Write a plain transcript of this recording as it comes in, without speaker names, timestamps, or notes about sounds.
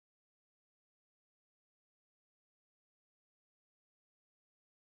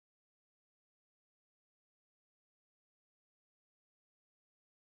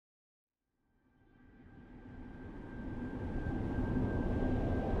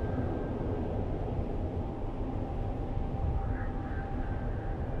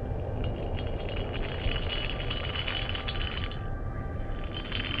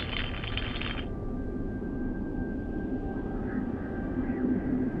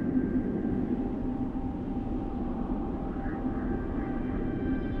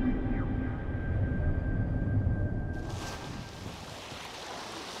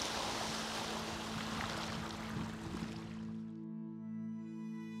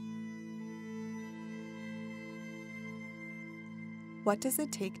What does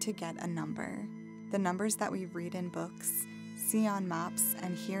it take to get a number? The numbers that we read in books, see on maps,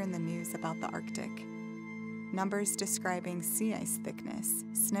 and hear in the news about the Arctic. Numbers describing sea ice thickness,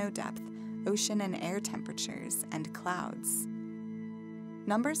 snow depth, ocean and air temperatures, and clouds.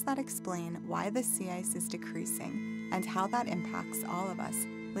 Numbers that explain why the sea ice is decreasing and how that impacts all of us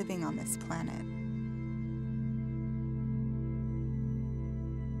living on this planet.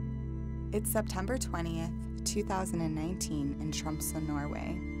 It's September 20th, 2019 in Tromsø,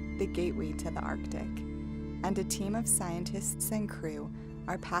 Norway, the gateway to the Arctic, and a team of scientists and crew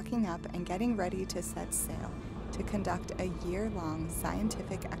are packing up and getting ready to set sail to conduct a year-long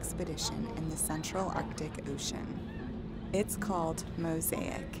scientific expedition in the Central Arctic Ocean. It's called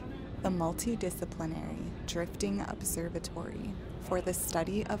MOSAiC, the Multidisciplinary Drifting Observatory for the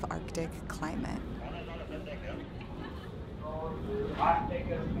study of Arctic climate.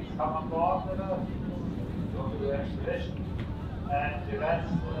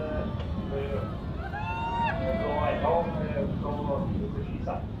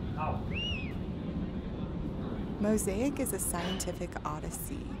 MOSAiC is a scientific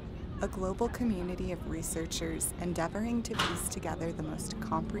odyssey, a global community of researchers endeavoring to piece together the most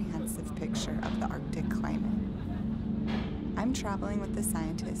comprehensive picture of the Arctic climate. I'm traveling with the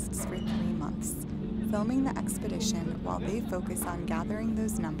scientists for 3 months, filming the expedition while they focus on gathering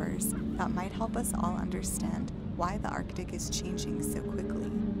those numbers that might help us all understand why the Arctic is changing so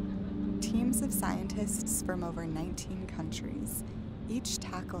quickly. Teams of scientists from over 19 countries, each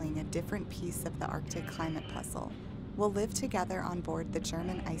tackling a different piece of the Arctic climate puzzle, will live together on board the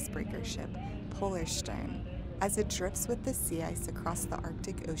German icebreaker ship Polarstern as it drifts with the sea ice across the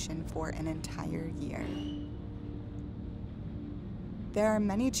Arctic Ocean for an entire year. There are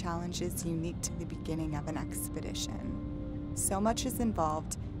many challenges unique to the beginning of an expedition. So much is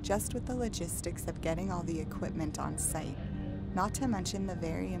involved just with the logistics of getting all the equipment on site, not to mention the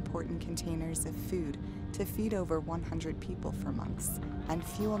very important containers of food to feed over 100 people for months, and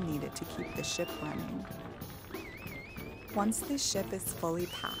fuel needed to keep the ship running. Once the ship is fully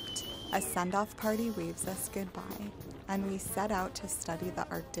packed, a send-off party waves us goodbye, and we set out to study the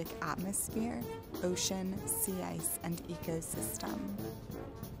Arctic atmosphere, ocean, sea ice, and ecosystem.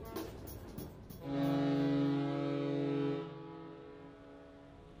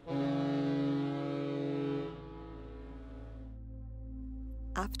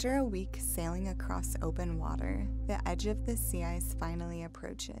 After a week sailing across open water, the edge of the sea ice finally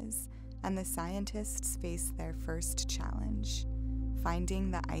approaches, and the scientists face their first challenge: finding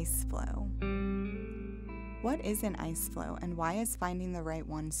the ice floe. What is an ice floe, and why is finding the right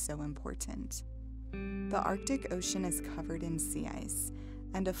one so important? The Arctic Ocean is covered in sea ice,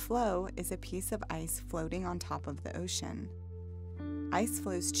 and a floe is a piece of ice floating on top of the ocean. Ice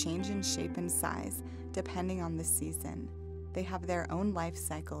floes change in shape and size depending on the season. They have their own life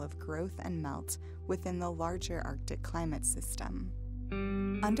cycle of growth and melt within the larger Arctic climate system.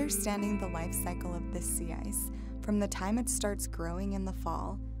 Understanding the life cycle of the sea ice, from the time it starts growing in the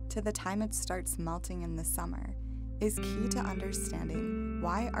fall to the time it starts melting in the summer, is key to understanding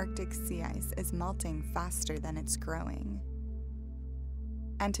why Arctic sea ice is melting faster than it's growing.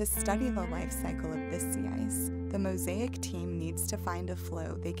 And to study the life cycle of this sea ice, the MOSAiC team needs to find a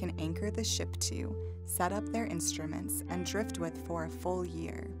floe they can anchor the ship to, set up their instruments, and drift with for a full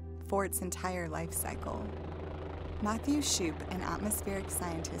year, for its entire life cycle. Matthew Shoup, an atmospheric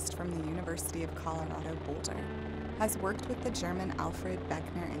scientist from the University of Colorado Boulder, has worked with the German Alfred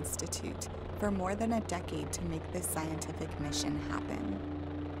Wegener Institute for more than a decade to make this scientific mission happen.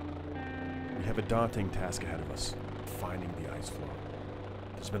 We have a daunting task ahead of us: finding the ice floe.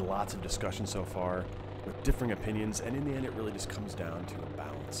 There's been lots of discussion so far, with differing opinions, and in the end it really just comes down to a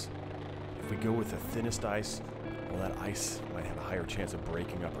balance. If we go with the thinnest ice, well, that ice might have a higher chance of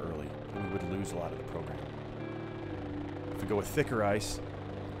breaking up early, and we would lose a lot of the program. If we go with thicker ice,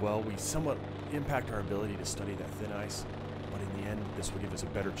 well, we somewhat impact our ability to study that thin ice, but in the end, this will give us a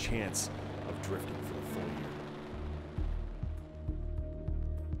better chance of drifting for the full year.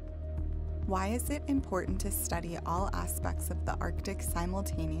 Why is it important to study all aspects of the Arctic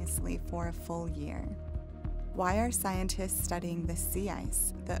simultaneously for a full year? Why are scientists studying the sea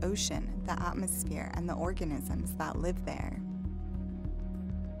ice, the ocean, the atmosphere, and the organisms that live there?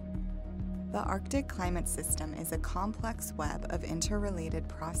 The Arctic climate system is a complex web of interrelated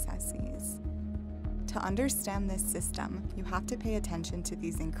processes. To understand this system, you have to pay attention to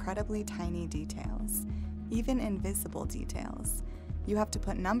these incredibly tiny details, even invisible details. You have to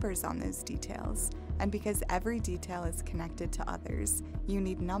put numbers on those details, and because every detail is connected to others, you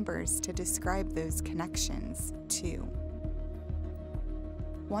need numbers to describe those connections, too.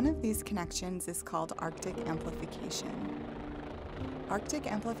 One of these connections is called Arctic amplification.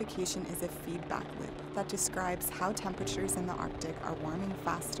 Arctic amplification is a feedback loop that describes how temperatures in the Arctic are warming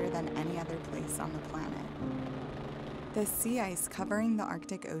faster than any other place on the planet. The sea ice covering the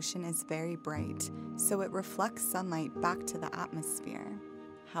Arctic Ocean is very bright, so it reflects sunlight back to the atmosphere.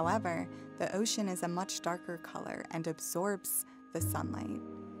 However, the ocean is a much darker color and absorbs the sunlight.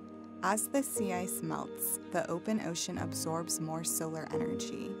 As the sea ice melts, the open ocean absorbs more solar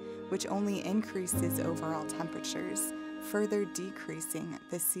energy, which only increases overall temperatures, further decreasing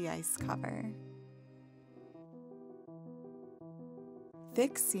the sea ice cover.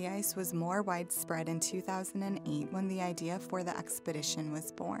 Thick sea ice was more widespread in 2008 when the idea for the expedition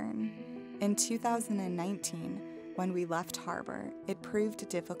was born. In 2019, when we left harbor, it proved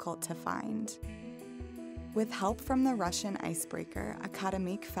difficult to find. With help from the Russian icebreaker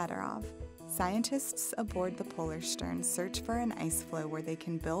Akademik Fedorov, scientists aboard the Polarstern search for an ice floe where they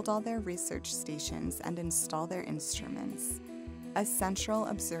can build all their research stations and install their instruments, a central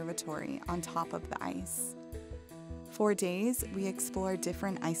observatory on top of the ice. For days, we explored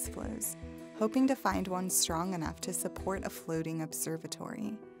different ice floes, hoping to find one strong enough to support a floating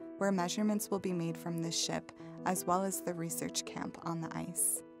observatory, where measurements will be made from the ship as well as the research camp on the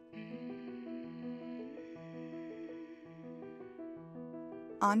ice.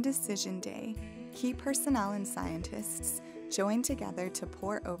 On decision day, key personnel and scientists joined together to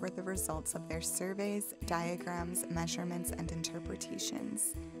pore over the results of their surveys, diagrams, measurements, and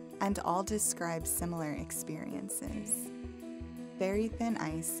interpretations, and all describe similar experiences. Very thin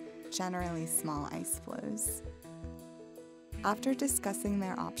ice, generally small ice floes. After discussing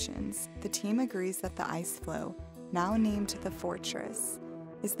their options, the team agrees that the ice floe, now named the Fortress,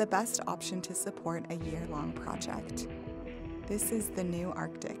 is the best option to support a year-long project. This is the new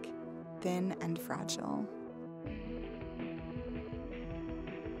Arctic, thin and fragile.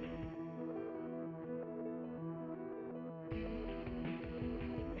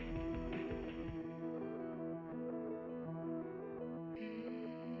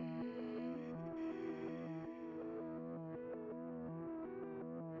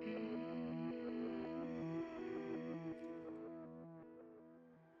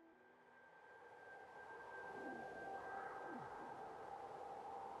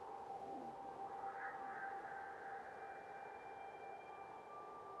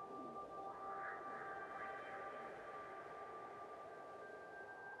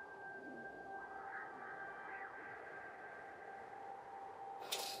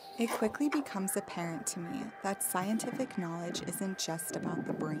 It quickly becomes apparent to me that scientific knowledge isn't just about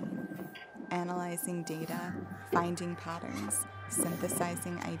the brain, analyzing data, finding patterns,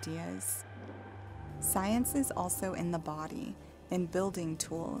 synthesizing ideas. Science is also in the body, in building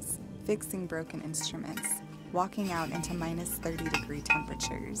tools, fixing broken instruments, walking out into minus 30-degree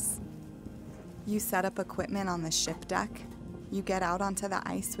temperatures. You set up equipment on the ship deck. You get out onto the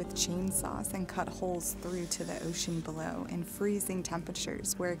ice with chainsaws and cut holes through to the ocean below in freezing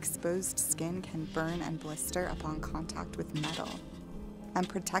temperatures where exposed skin can burn and blister upon contact with metal, and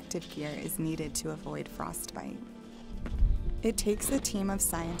protective gear is needed to avoid frostbite. It takes a team of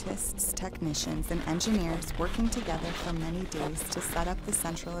scientists, technicians, and engineers working together for many days to set up the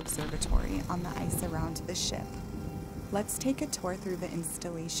central observatory on the ice around the ship. Let's take a tour through the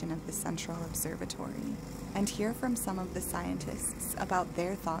installation of the Central Observatory and hear from some of the scientists about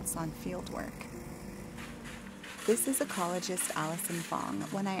their thoughts on fieldwork. This is ecologist Allison Fong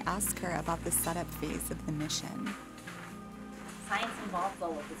when I ask her about the setup phase of the mission. Science involves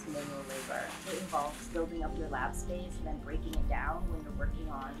all of this manual labor. It involves building up your lab space and then breaking it down when you're working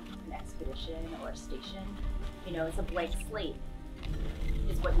on an expedition or a station. You know, it's a blank slate,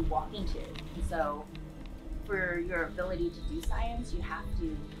 is what you walk into. And so for your ability to do science, you have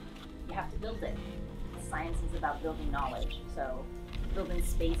to build it. Science is about building knowledge. So building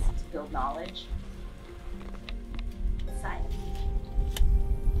space to build knowledge is science.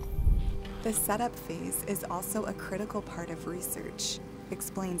 The setup phase is also a critical part of research,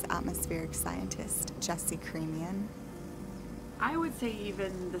 explains atmospheric scientist Jessie Cremian. I would say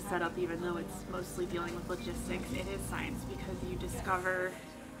even the setup, even though it's mostly dealing with logistics, it is science because you discover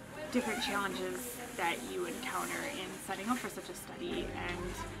different challenges that you encounter in setting up for such a study,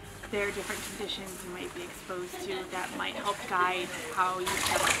 and there are different conditions you might be exposed to that might help guide how you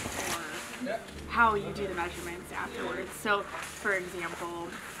set up or how you do the measurements afterwards. So, for example,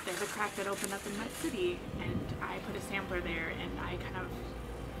 there's a crack that opened up in Met City, and I put a sampler there, and I kind of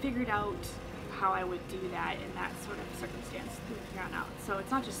figured out how I would do that in that sort of circumstance from here on out. So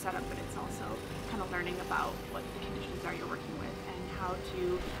it's not just setup, but it's also kind of learning about what the conditions are you're working with and how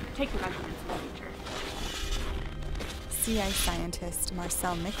to take the measurements in the future. sea ice scientist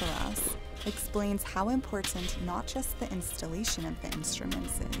Marcel Nicolaus explains how important not just the installation of the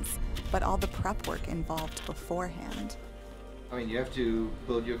instruments is, but all the prep work involved beforehand. I mean, you have to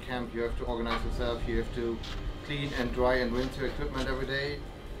build your camp, you have to organize yourself, you have to clean and dry and rinse your equipment every day.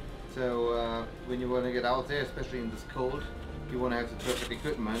 So when you want to get out there, especially in this cold, you want to have the perfect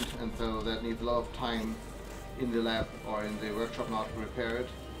equipment, and so that needs a lot of time in the lab or in the workshop now to repair it.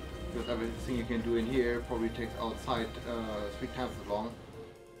 Because everything you can do in here probably takes outside 3 times as long.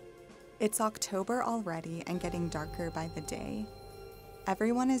 It's October already and getting darker by the day.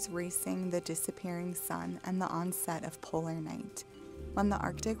 Everyone is racing the disappearing sun and the onset of polar night, when the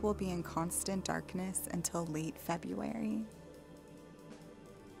Arctic will be in constant darkness until late February.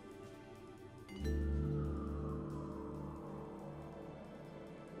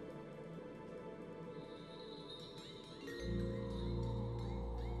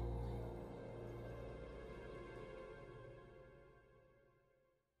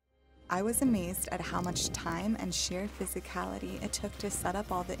 I was amazed at how much time and sheer physicality it took to set up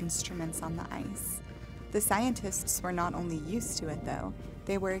all the instruments on the ice. The scientists were not only used to it though,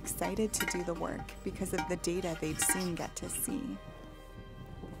 they were excited to do the work because of the data they'd soon get to see.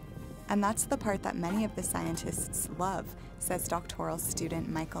 And that's the part that many of the scientists love, says doctoral student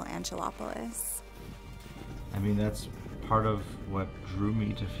Michael Angelopoulos. I mean, that's part of what drew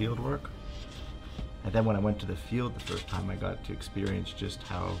me to fieldwork. And then when I went to the field the first time, I got to experience just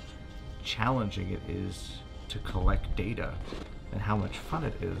how challenging it is to collect data and how much fun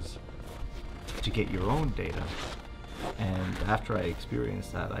it is to get your own data. And after I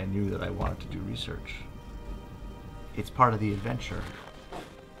experienced that, I knew that I wanted to do research. It's part of the adventure.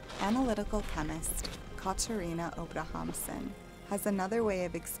 Analytical chemist Katarina Abrahamsson has another way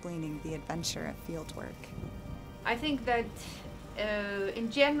of explaining the adventure of fieldwork. I think that in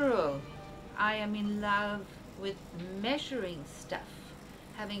general, I am in love with measuring stuff.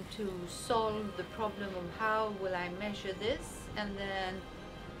 Having to solve the problem of how will I measure this, and then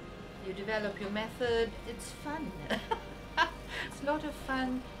you develop your method. It's fun. It's a lot of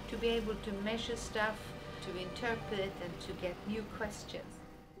fun to be able to measure stuff, to interpret, and to get new questions.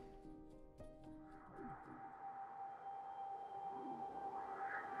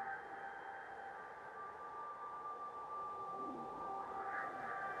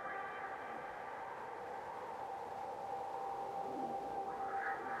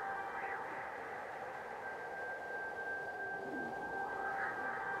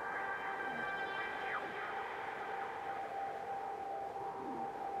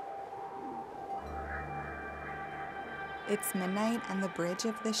 It's midnight and the bridge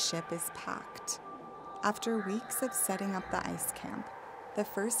of the ship is packed. After weeks of setting up the ice camp, the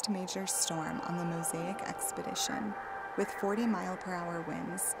first major storm on the MOSAiC expedition, with 40-mile-per-hour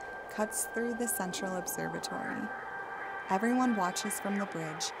winds, cuts through the central observatory. Everyone watches from the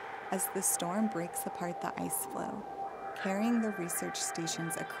bridge as the storm breaks apart the ice floe, carrying the research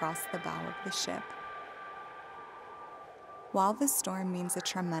stations across the bow of the ship. While the storm means a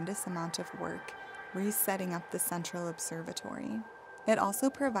tremendous amount of work resetting up the central observatory, it also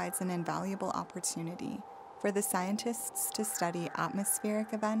provides an invaluable opportunity for the scientists to study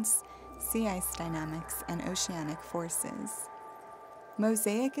atmospheric events, sea ice dynamics, and oceanic forces.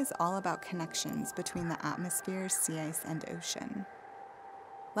 MOSAiC is all about connections between the atmosphere, sea ice, and ocean.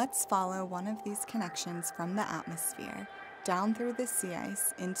 Let's follow one of these connections from the atmosphere, down through the sea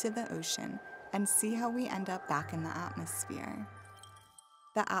ice into the ocean, and see how we end up back in the atmosphere.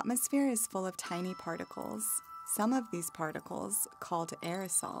 The atmosphere is full of tiny particles. Some of these particles, called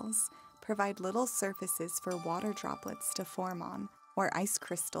aerosols, provide little surfaces for water droplets to form on, or ice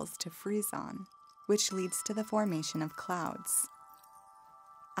crystals to freeze on, which leads to the formation of clouds.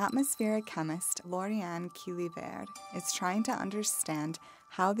 Atmospheric chemist Lauriane Kiliver is trying to understand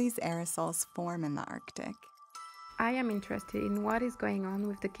how these aerosols form in the Arctic. I am interested in what is going on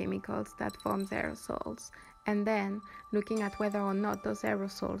with the chemicals that form aerosols, and then looking at whether or not those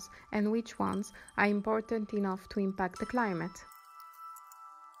aerosols and which ones are important enough to impact the climate.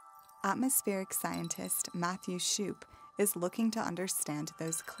 Atmospheric scientist Matthew Shoup is looking to understand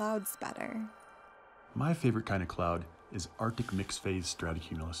those clouds better. My favorite kind of cloud is Arctic mixed phase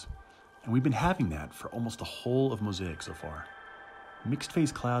stratocumulus, and we've been having that for almost the whole of MOSAiC so far. Mixed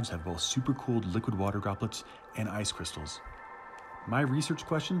phase clouds have both supercooled liquid water droplets and ice crystals. My research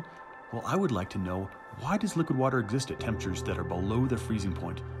question? Well, I would like to know, why does liquid water exist at temperatures that are below the freezing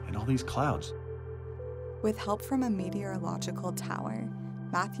point in all these clouds? With help from a meteorological tower,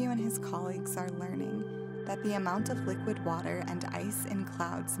 Matthew and his colleagues are learning that the amount of liquid water and ice in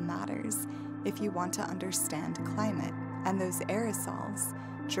clouds matters if you want to understand climate, and those aerosols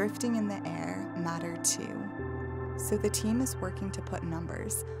drifting in the air matter too. so the team is working to put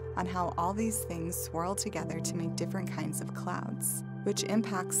numbers on how all these things swirl together to make different kinds of clouds, which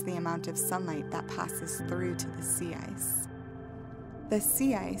impacts the amount of sunlight that passes through to the sea ice. The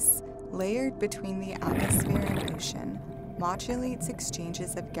sea ice, layered between the atmosphere and ocean, modulates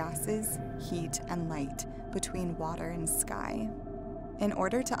exchanges of gases, heat, and light between water and sky. In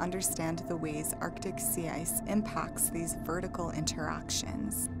order to understand the ways Arctic sea ice impacts these vertical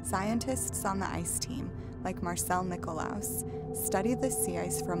interactions, scientists on the ice team, like Marcel Nicolaus, study the sea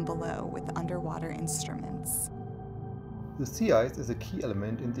ice from below with underwater instruments. The sea ice is a key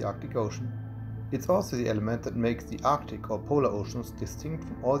element in the Arctic Ocean. It's also the element that makes the Arctic or polar oceans distinct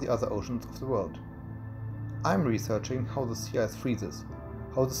from all the other oceans of the world. I'm researching how the sea ice freezes,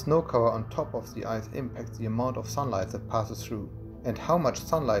 how the snow cover on top of the ice impacts the amount of sunlight that passes through, and how much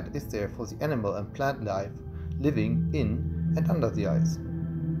sunlight is there for the animal and plant life living in and under the ice.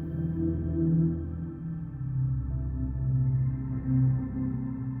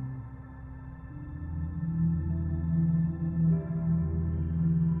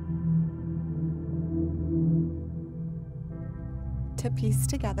 To piece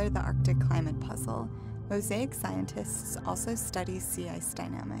together the Arctic climate puzzle, MOSAiC scientists also study sea ice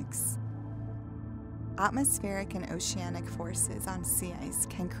dynamics. Atmospheric and oceanic forces on sea ice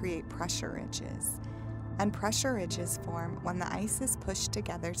can create pressure ridges, and pressure ridges form when the ice is pushed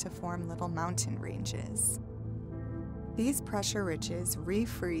together to form little mountain ranges. These pressure ridges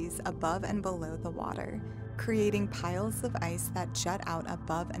refreeze above and below the water, creating piles of ice that jut out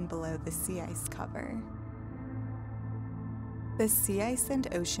above and below the sea ice cover. The sea ice and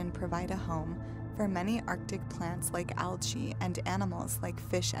ocean provide a home for many Arctic plants like algae and animals like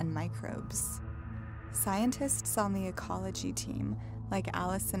fish and microbes. Scientists on the ecology team, like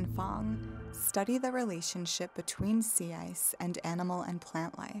Alison Fong, study the relationship between sea ice and animal and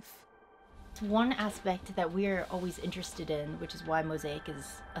plant life. One aspect that we're always interested in, which is why MOSAiC is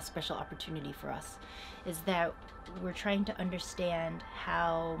a special opportunity for us, is that we're trying to understand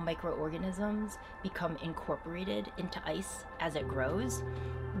how microorganisms become incorporated into ice as it grows.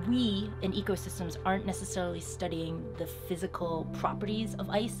 We, in ecosystems, aren't necessarily studying the physical properties of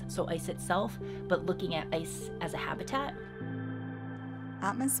ice, so ice itself, but looking at ice as a habitat.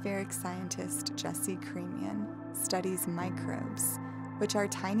 Atmospheric scientist Jesse Kremian studies microbes, which are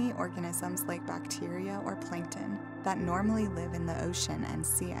tiny organisms like bacteria or plankton that normally live in the ocean and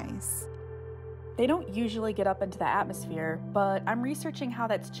sea ice. They don't usually get up into the atmosphere, but I'm researching how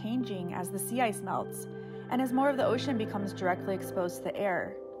that's changing as the sea ice melts and as more of the ocean becomes directly exposed to the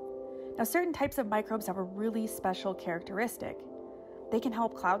air. Now, certain types of microbes have a really special characteristic. They can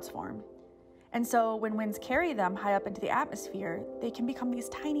help clouds form. And so when winds carry them high up into the atmosphere, they can become these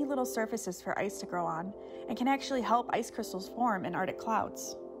tiny little surfaces for ice to grow on and can actually help ice crystals form in Arctic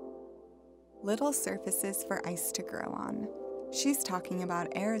clouds. Little surfaces for ice to grow on. She's talking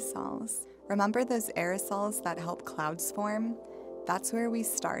about aerosols. Remember those aerosols that help clouds form? That's where we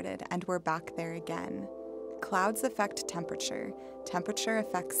started, and we're back there again. Clouds affect temperature. Temperature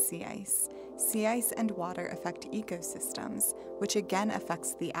affects sea ice. Sea ice and water affect ecosystems, which again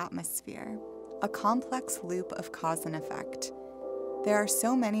affects the atmosphere. A complex loop of cause and effect. There are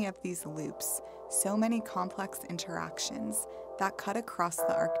so many of these loops, so many complex interactions that cut across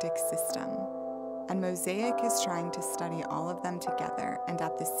the Arctic system. And MOSAiC is trying to study all of them together and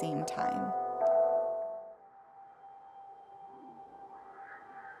at the same time.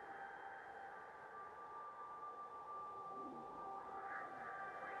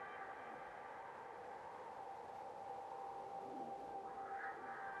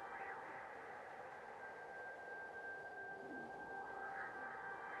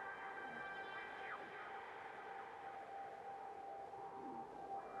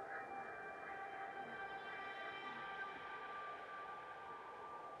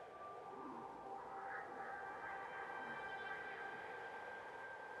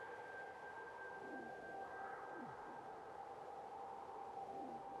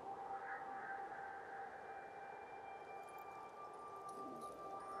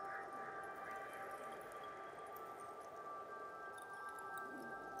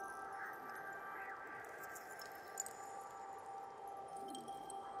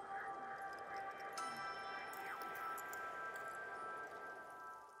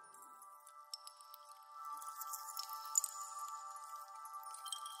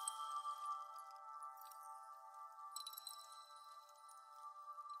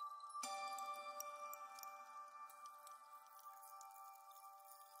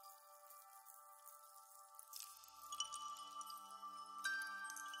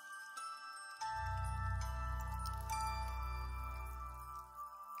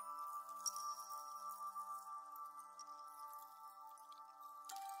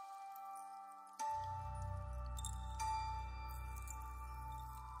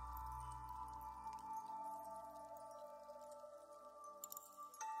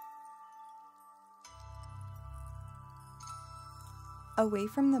 Away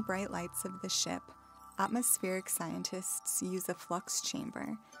from the bright lights of the ship, atmospheric scientists use a flux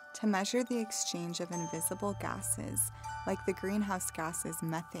chamber to measure the exchange of invisible gases, like the greenhouse gases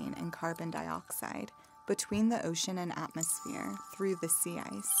methane and carbon dioxide, between the ocean and atmosphere through the sea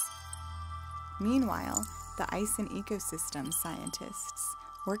ice. Meanwhile, the ice and ecosystem scientists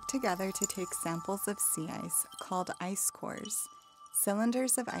work together to take samples of sea ice called ice cores,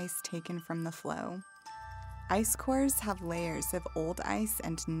 cylinders of ice taken from the floe. Ice cores have layers of old ice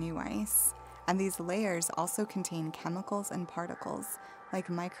and new ice, and these layers also contain chemicals and particles like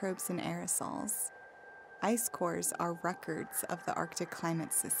microbes and aerosols. Ice cores are records of the Arctic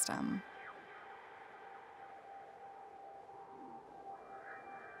climate system.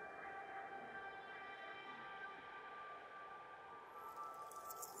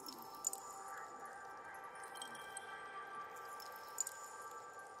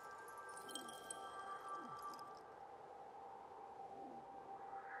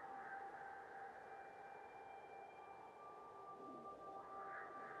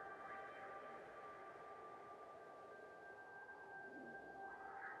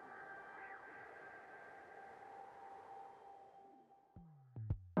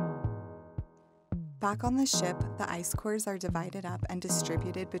 Back on the ship, the ice cores are divided up and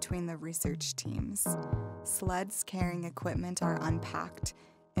distributed between the research teams. Sleds carrying equipment are unpacked.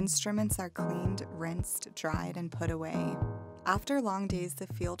 Instruments are cleaned, rinsed, dried, and put away. After long days of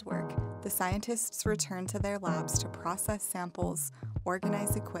fieldwork, the scientists return to their labs to process samples,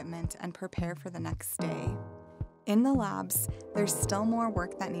 organize equipment, and prepare for the next day. In the labs, there's still more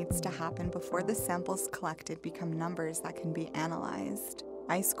work that needs to happen before the samples collected become numbers that can be analyzed.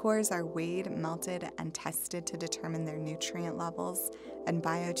 Ice cores are weighed, melted, and tested to determine their nutrient levels and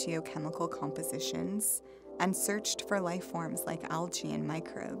biogeochemical compositions, and searched for life forms like algae and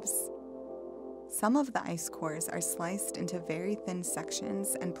microbes. Some of the ice cores are sliced into very thin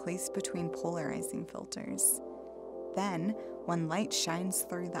sections and placed between polarizing filters. Then, when light shines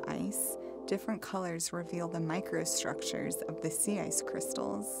through the ice, different colors reveal the microstructures of the sea ice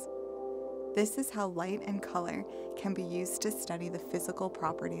crystals. This is how light and color can be used to study the physical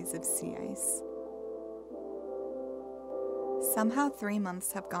properties of sea ice. Somehow 3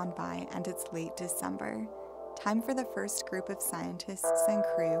 months have gone by and it's late December. Time for the first group of scientists and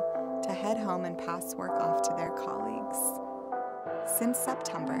crew to head home and pass work off to their colleagues. Since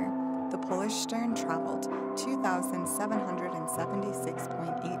September, the Polarstern traveled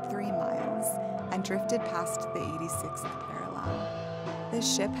 2,776.83 miles and drifted past the 86th parallel. This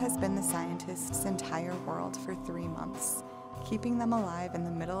ship has been the scientists' entire world for 3 months, keeping them alive in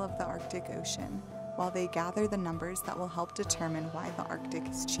the middle of the Arctic Ocean while they gather the numbers that will help determine why the Arctic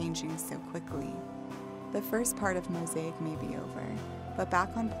is changing so quickly. The first part of MOSAiC may be over, but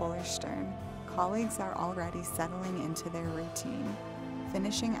back on Polarstern, colleagues are already settling into their routine,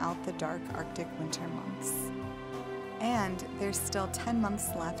 finishing out the dark Arctic winter months. And there's still 10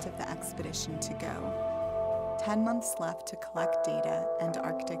 months left of the expedition to go. 10 months left to collect data and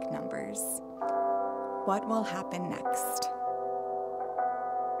Arctic numbers. What will happen next?